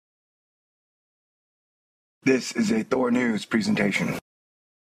This is a Thor News presentation.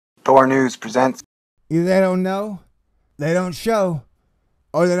 Thor News presents... Either they don't know, they don't show,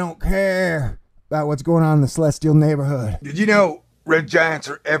 or they don't care about what's going on in the celestial neighborhood. Did you know red giants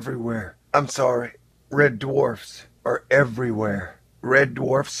are everywhere? I'm sorry, red dwarfs are everywhere. Red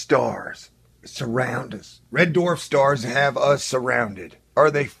dwarf stars surround us. Red dwarf stars have us surrounded. Are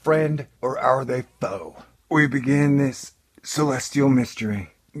they friend or are they foe? We begin this celestial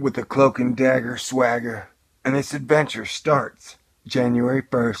mystery with a cloak and dagger swagger. And this adventure starts January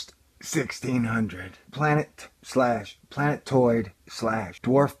 1st, 1600.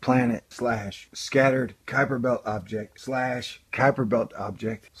 Planet/planetoid/dwarf planet/scattered Kuiper belt object/Kuiper belt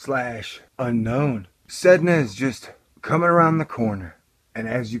object/unknown. Sedna is just coming around the corner. And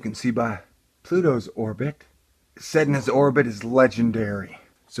as you can see by Pluto's orbit, Sedna's orbit is legendary.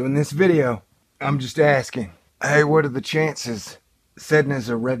 So in this video, I'm just asking, hey, what are the chances Sedna's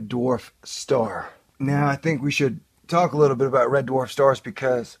a red dwarf star? Now, I think we should talk a little bit about red dwarf stars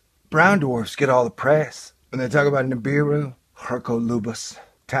because brown dwarfs get all the press. When they talk about Nibiru, Hercolubus,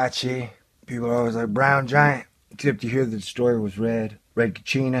 Tachi, people are always like brown giant, except you hear the destroyer was red, red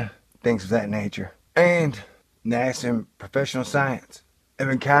Kachina, things of that nature. And NASA and professional science have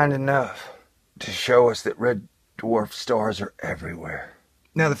been kind enough to show us that red dwarf stars are everywhere.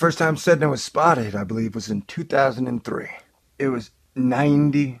 Now, the first time Sedna was spotted, I believe, was in 2003. It was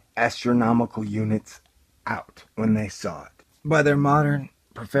 90 astronomical units out when they saw it. By their modern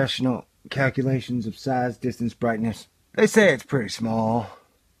professional calculations of size, distance, brightness, they say it's pretty small.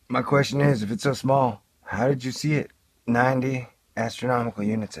 My question is, if it's so small, how did you see it 90 astronomical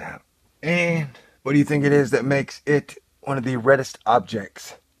units out? And what do you think it is that makes it one of the reddest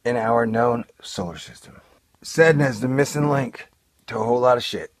objects in our known solar system? Sedna is the missing link to a whole lot of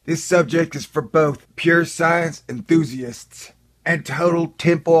shit. This subject is for both pure science enthusiasts and total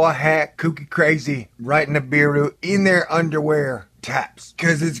tinfoil hat, kooky crazy, right in the Nibiru, in their underwear taps.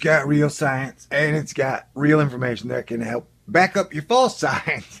 Because it's got real science, and it's got real information that can help back up your false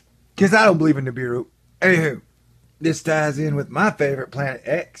science. Because I don't believe in Nibiru. Anywho, this ties in with my favorite, Planet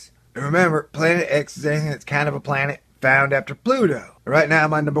X. And remember, Planet X is anything that's kind of a planet found after Pluto. Right now,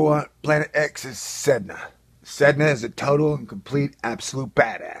 my number one Planet X is Sedna. Sedna is a total and complete absolute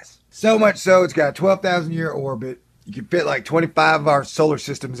badass. So much so, it's got a 12,000 year orbit. You can fit like 25 of our solar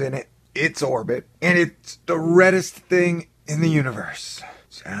systems in it, its orbit, and it's the reddest thing in the universe.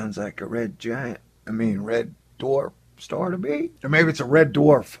 Sounds like a red dwarf star to me. Or maybe it's a red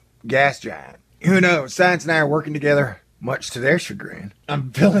dwarf gas giant. Who knows? Science and I are working together, much to their chagrin.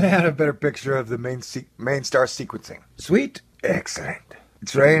 I'm filling out a better picture of the main star sequencing. Sweet? Excellent.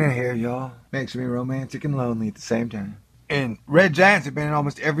 It's raining here, y'all. Makes me romantic and lonely at the same time. And red giants have been in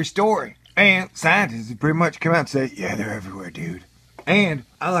almost every story. And scientists have pretty much come out and say, yeah, they're everywhere, dude. And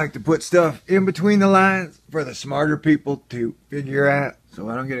I like to put stuff in between the lines for the smarter people to figure out, so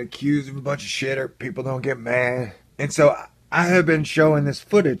I don't get accused of a bunch of shit or people don't get mad. And so I have been showing this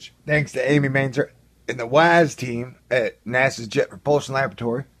footage, thanks to Amy Mainzer and the WISE team at NASA's Jet Propulsion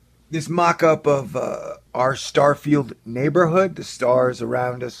Laboratory. This mock-up of our starfield neighborhood, the stars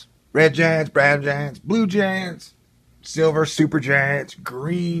around us. Red giants, brown giants, blue giants, silver supergiants,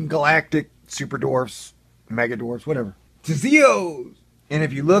 green galactic super dwarfs, mega dwarfs, whatever. Tezeos! And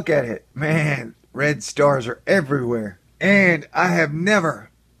if you look at it, man, red stars are everywhere. And I have never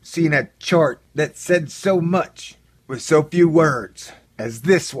seen a chart that said so much with so few words as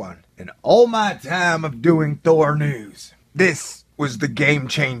this one in all my time of doing Thor News. This was the game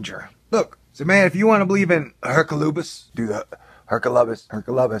changer. Look, so man, if you want to believe in Hercolubus, do the Hercolubus.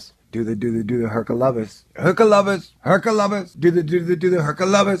 Do the Hercolubus. Hercolubus. Do the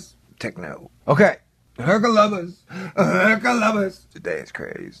Hercolubus. Techno. Okay. Hercolubus. Today is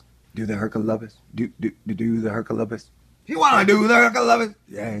crazy. Do the Hercolubus. Do the Hercolubus. You want to do the Hercolubus?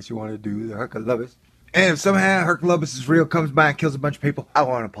 Yes, you want to do the Hercolubus. And if somehow Hercolubus is real, comes by and kills a bunch of people, I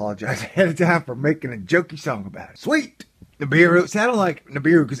want to apologize ahead of time for making a jokey song about it. Sweet. Nibiru. See, I don't like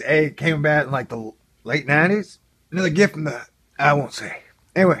Nibiru because A, it came about in like the late 90s. Another gift from the, I won't say.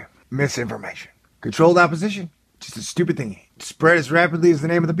 Anyway. Misinformation. Controlled opposition. Just a stupid thing. Spread as rapidly as the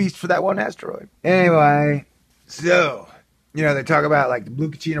name of the beast for that one asteroid. Anyway, so, you know, they talk about like the blue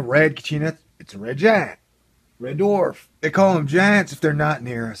Kachina, red Kachina. It's a red giant. Red dwarf. They call them giants if they're not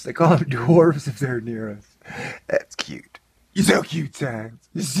near us. They call them dwarves if they're near us. That's cute. You're so cute, Science.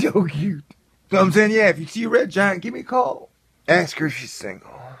 You're so cute. So I'm saying, yeah, if you see a red giant, give me a call. Ask her if she's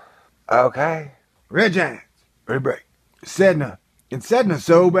single. Okay. Red giants. Ready to break. Sedna. And Sedna's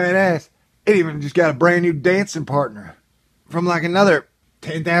so badass, it even just got a brand new dancing partner from like another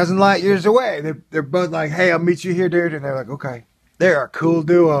 10,000 light years away. They're both like, hey, I'll meet you here, dude. And they're like, okay. They're a cool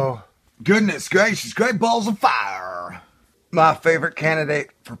duo. Goodness gracious, great balls of fire. My favorite candidate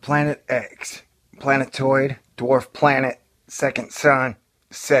for Planet X. Planetoid, dwarf planet, second sun,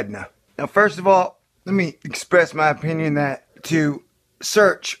 Sedna. Now first of all, let me express my opinion that to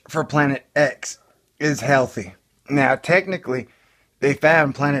search for Planet X is healthy. Now technically, they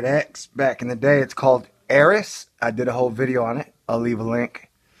found Planet X back in the day. It's called Eris. I did a whole video on it. I'll leave a link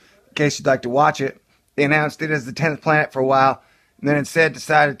in case you'd like to watch it. They announced it as the 10th planet for a while, and then instead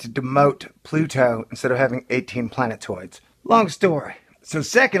decided to demote Pluto instead of having 18 planetoids. Long story. So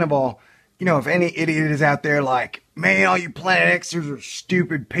second of all, you know, if any idiot is out there like, man, all you Planet Xers are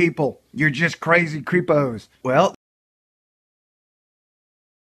stupid people. You're just crazy creepos. Well,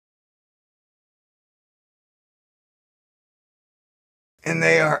 and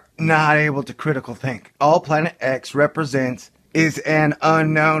they are not able to critical think. All Planet X represents is an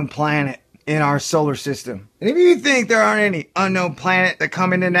unknown planet in our solar system. And if you think there aren't any unknown planets that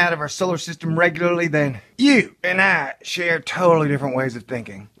come in and out of our solar system regularly, then you and I share totally different ways of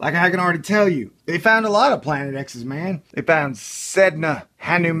thinking. Like I can already tell you, they found a lot of Planet X's, man. They found Sedna,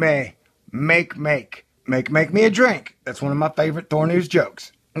 Hanume, Make me a drink. That's one of my favorite Thor News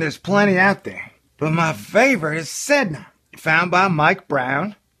jokes. And there's plenty out there. But my favorite is Sedna, found by Mike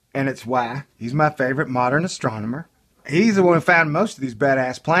Brown, and it's why he's my favorite modern astronomer. He's the one who found most of these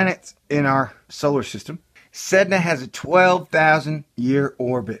badass planets in our solar system. Sedna has a 12,000-year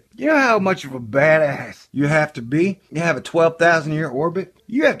orbit. You know how much of a badass you have to be? You have a 12,000-year orbit?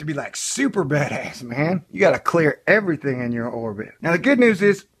 You have to be like super badass, man. You gotta clear everything in your orbit. Now the good news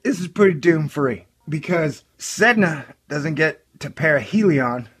is, this is pretty doom-free, because Sedna doesn't get to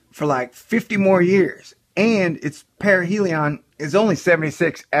perihelion for like 50 more years, and its perihelion is only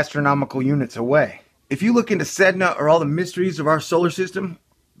 76 astronomical units away. If you look into Sedna or all the mysteries of our solar system,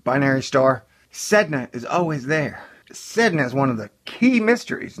 binary star, Sedna is always there. Sedna is one of the key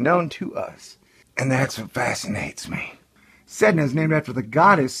mysteries known to us, and that's what fascinates me. Sedna is named after the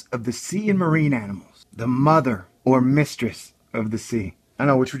goddess of the sea and marine animals, the mother or mistress of the sea. I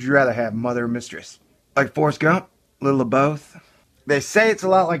know, which would you rather have, mother or mistress? Like Forrest Gump? A little of both? They say it's a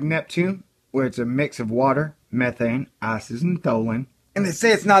lot like Neptune, where it's a mix of water, methane, ices, and tholin. And they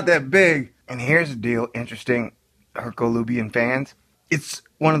say it's not that big. And here's the deal, interesting Hercolubian fans. It's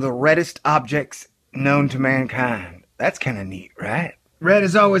one of the reddest objects known to mankind. That's kind of neat, right? Red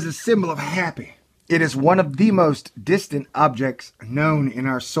is always a symbol of happy. It is one of the most distant objects known in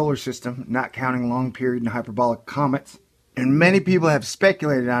our solar system, not counting long period and hyperbolic comets. And many people have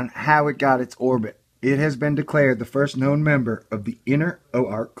speculated on how it got its orbit. It has been declared the first known member of the inner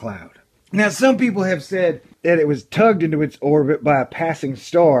Oort cloud. Now, some people have said that it was tugged into its orbit by a passing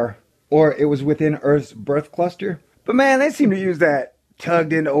star, or it was within Earth's birth cluster. But man, they seem to use that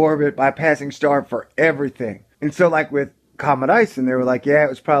tugged into orbit by a passing star for everything. And so like with Comet Ison, they were like, yeah, it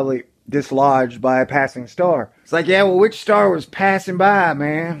was probably dislodged by a passing star. It's like, yeah, well, which star was passing by,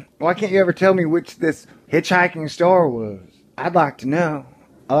 man? Why can't you ever tell me which this hitchhiking star was? I'd like to know.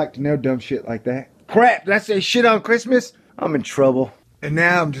 I like to know dumb shit like that. Crap, did I say shit on Christmas? I'm in trouble. And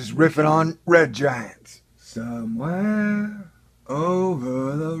now I'm just riffing on Red Giants. Somewhere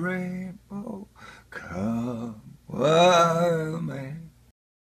over the rainbow, come what